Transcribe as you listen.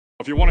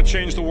If you want to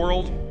change the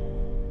world,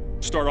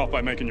 start off by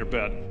making your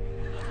bed.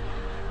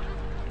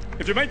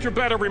 If you make your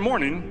bed every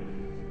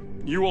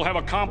morning, you will have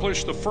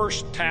accomplished the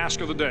first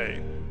task of the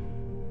day.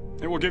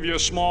 It will give you a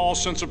small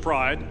sense of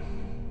pride,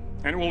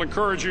 and it will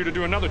encourage you to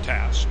do another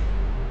task,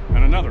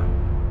 and another,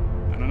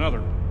 and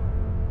another.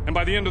 And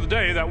by the end of the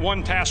day, that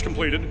one task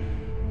completed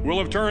will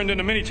have turned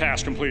into many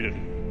tasks completed.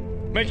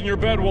 Making your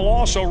bed will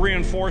also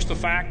reinforce the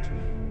fact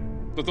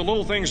that the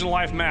little things in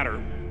life matter.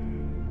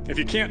 If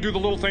you can't do the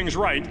little things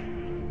right,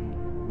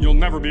 you'll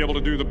never be able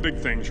to do the big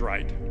things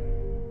right.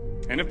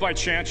 And if by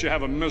chance you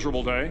have a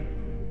miserable day,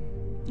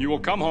 you will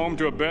come home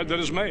to a bed that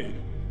is made,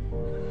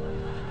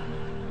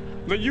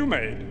 that you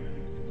made.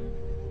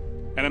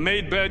 And a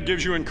made bed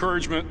gives you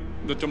encouragement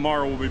that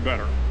tomorrow will be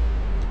better.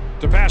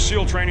 To pass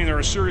SEAL training, there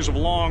are a series of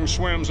long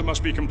swims that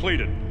must be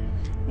completed.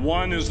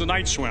 One is the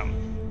night swim.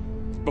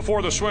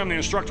 Before the swim, the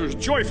instructors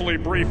joyfully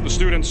brief the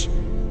students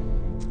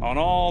on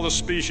all the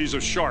species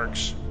of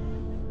sharks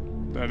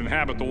that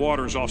inhabit the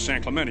waters off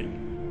San Clemente.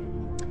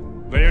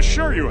 They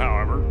assure you,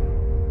 however,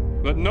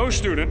 that no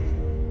student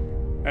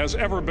has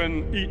ever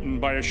been eaten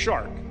by a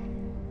shark,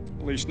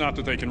 at least not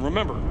that they can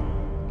remember.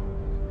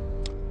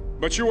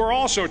 But you are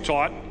also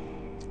taught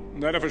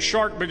that if a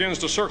shark begins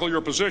to circle your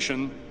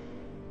position,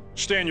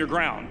 stand your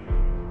ground.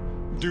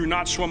 Do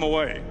not swim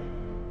away.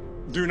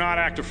 Do not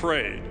act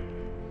afraid.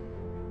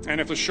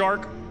 And if the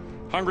shark,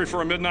 hungry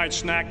for a midnight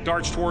snack,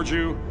 darts towards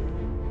you,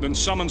 then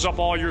summons up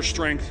all your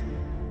strength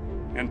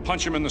and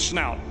punch him in the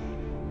snout,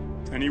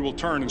 and he will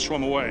turn and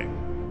swim away.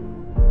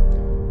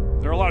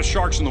 There are a lot of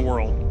sharks in the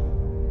world.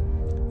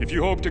 If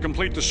you hope to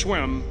complete the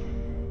swim,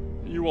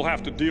 you will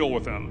have to deal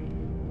with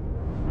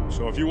them.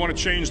 So if you want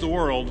to change the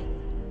world,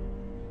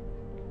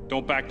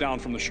 don't back down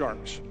from the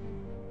sharks.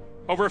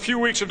 Over a few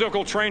weeks of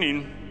difficult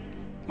training,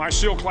 my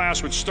SEAL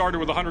class, which started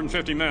with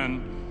 150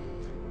 men,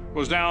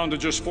 was down to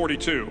just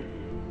 42.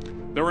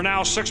 There were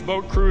now 6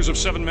 boat crews of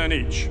 7 men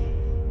each.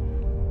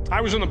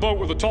 I was in the boat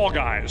with the tall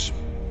guys,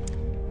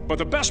 but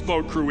the best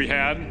boat crew we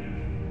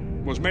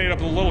had was made up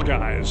of the little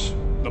guys,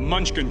 the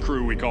Munchkin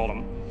crew, we called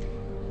them.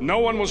 No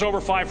one was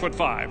over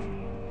 5'5".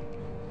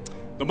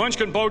 The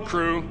Munchkin boat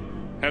crew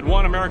had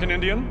 1 American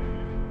Indian,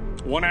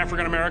 1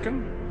 African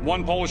American,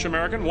 1 Polish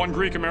American, 1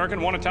 Greek American,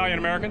 1 Italian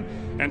American,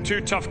 and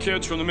 2 tough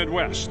kids from the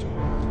Midwest.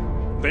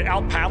 They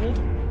out-paddled,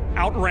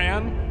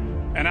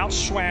 outran, and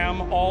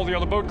outswam all the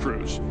other boat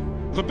crews.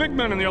 The big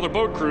men in the other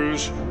boat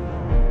crews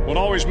would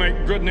always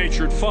make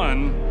good-natured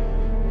fun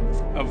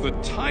of the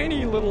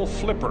tiny little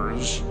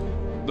flippers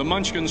the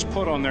Munchkins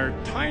put on their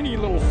tiny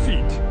little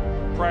feet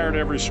prior to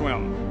every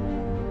swim.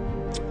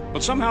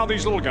 But somehow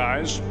these little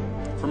guys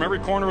from every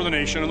corner of the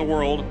nation and the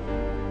world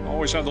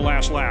always had the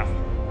last laugh,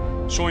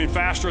 swimming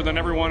faster than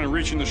everyone and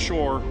reaching the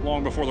shore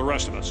long before the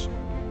rest of us.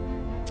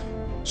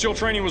 SEAL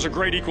training was a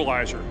great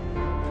equalizer.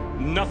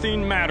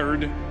 Nothing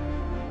mattered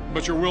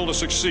but your will to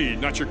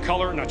succeed, not your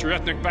color, not your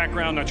ethnic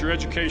background, not your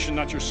education,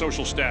 not your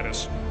social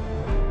status.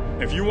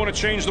 If you want to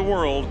change the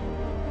world,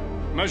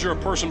 measure a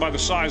person by the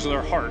size of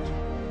their heart,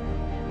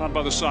 not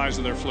by the size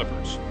of their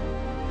flippers.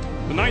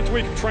 The 9th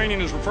week of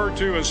training is referred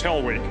to as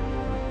Hell Week.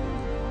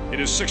 It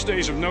is 6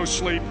 days of no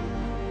sleep,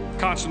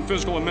 constant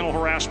physical and mental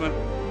harassment,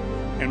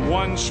 and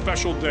 1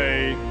 special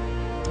day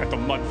at the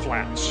Mud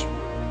Flats.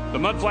 The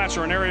Mud Flats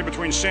are an area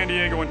between San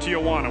Diego and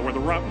Tijuana where the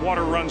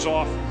water runs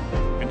off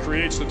and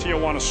creates the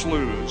Tijuana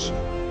Sloughs,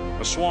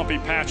 a swampy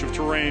patch of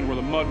terrain where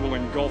the mud will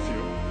engulf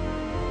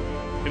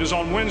you. It is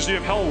on Wednesday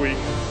of Hell Week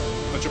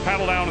that you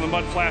paddle down in the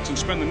mud flats and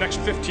spend the next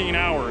 15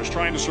 hours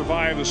trying to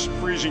survive this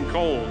freezing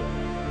cold,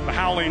 the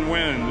howling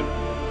wind,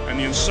 and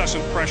the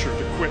incessant pressure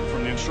to quit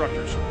from the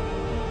instructors.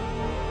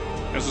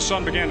 As the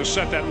sun began to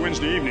set that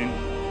Wednesday evening,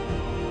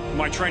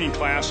 my training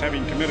class,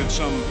 having committed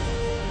some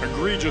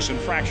egregious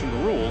infraction of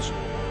the rules,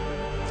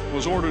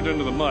 was ordered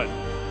into the mud.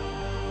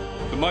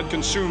 The mud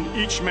consumed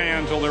each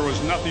man till there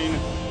was nothing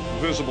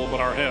visible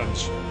but our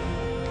heads.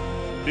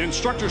 The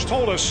instructors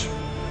told us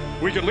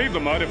we could leave the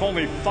mud if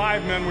only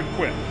 5 men would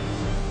quit.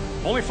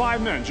 Only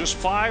 5 men, just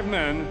 5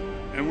 men,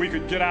 and we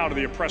could get out of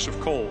the oppressive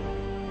cold.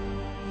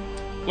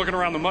 Looking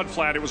around the mud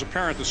flat, it was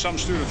apparent that some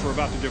students were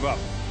about to give up.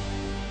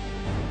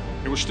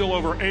 It was still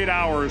over 8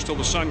 hours till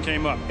the sun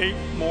came up. 8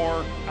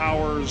 more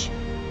hours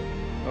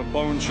of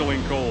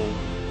bone-chilling cold.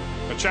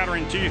 The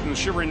chattering teeth and the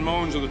shivering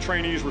moans of the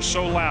trainees were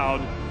so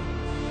loud,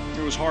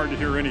 it was hard to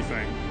hear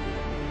anything.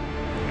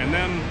 And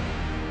then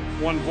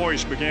one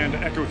voice began to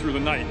echo through the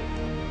night.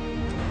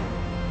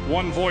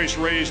 One voice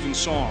raised in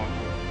song.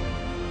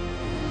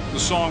 The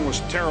song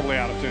was terribly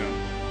out of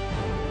tune,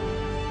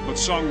 but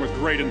sung with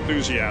great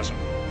enthusiasm.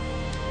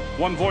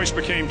 One voice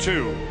became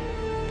 2,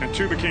 and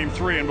 2 became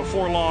 3, and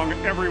before long,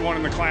 everyone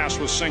in the class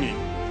was singing.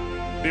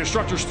 The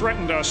instructors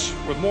threatened us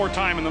with more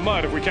time in the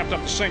mud if we kept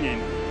up the singing,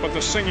 but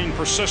the singing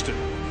persisted,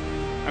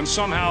 and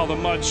somehow the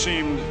mud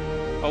seemed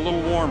a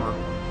little warmer,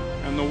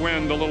 and the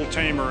wind a little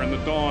tamer, and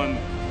the dawn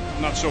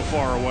not so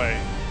far away.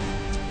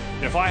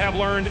 If I have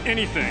learned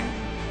anything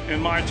in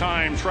my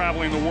time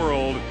traveling the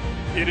world,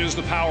 it is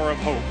the power of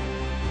hope,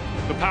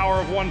 the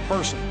power of one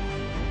person,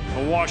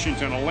 a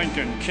Washington, a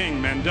Lincoln, King,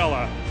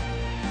 Mandela,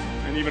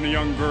 and even a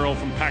young girl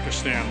from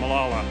Pakistan,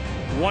 Malala.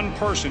 One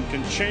person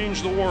can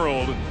change the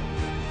world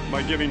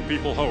by giving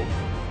people hope.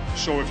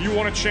 So if you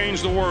want to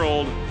change the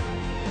world,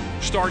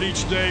 start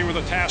each day with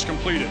a task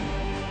completed.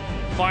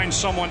 Find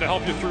someone to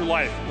help you through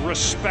life.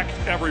 Respect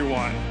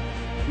everyone.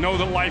 Know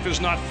that life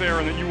is not fair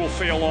and that you will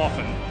fail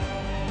often.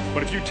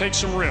 But if you take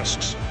some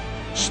risks,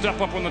 step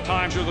up when the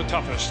times are the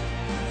toughest,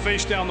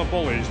 face down the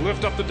bullies,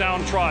 lift up the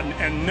downtrodden,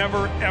 and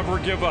never ever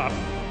give up.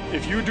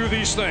 If you do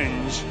these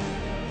things,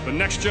 the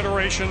next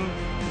generation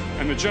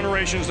and the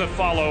generations that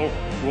follow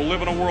will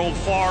live in a world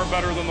far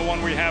better than the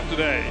one we have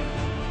today.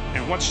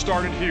 And what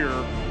started here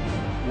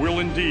will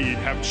indeed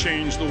have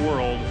changed the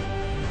world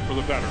for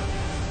the better.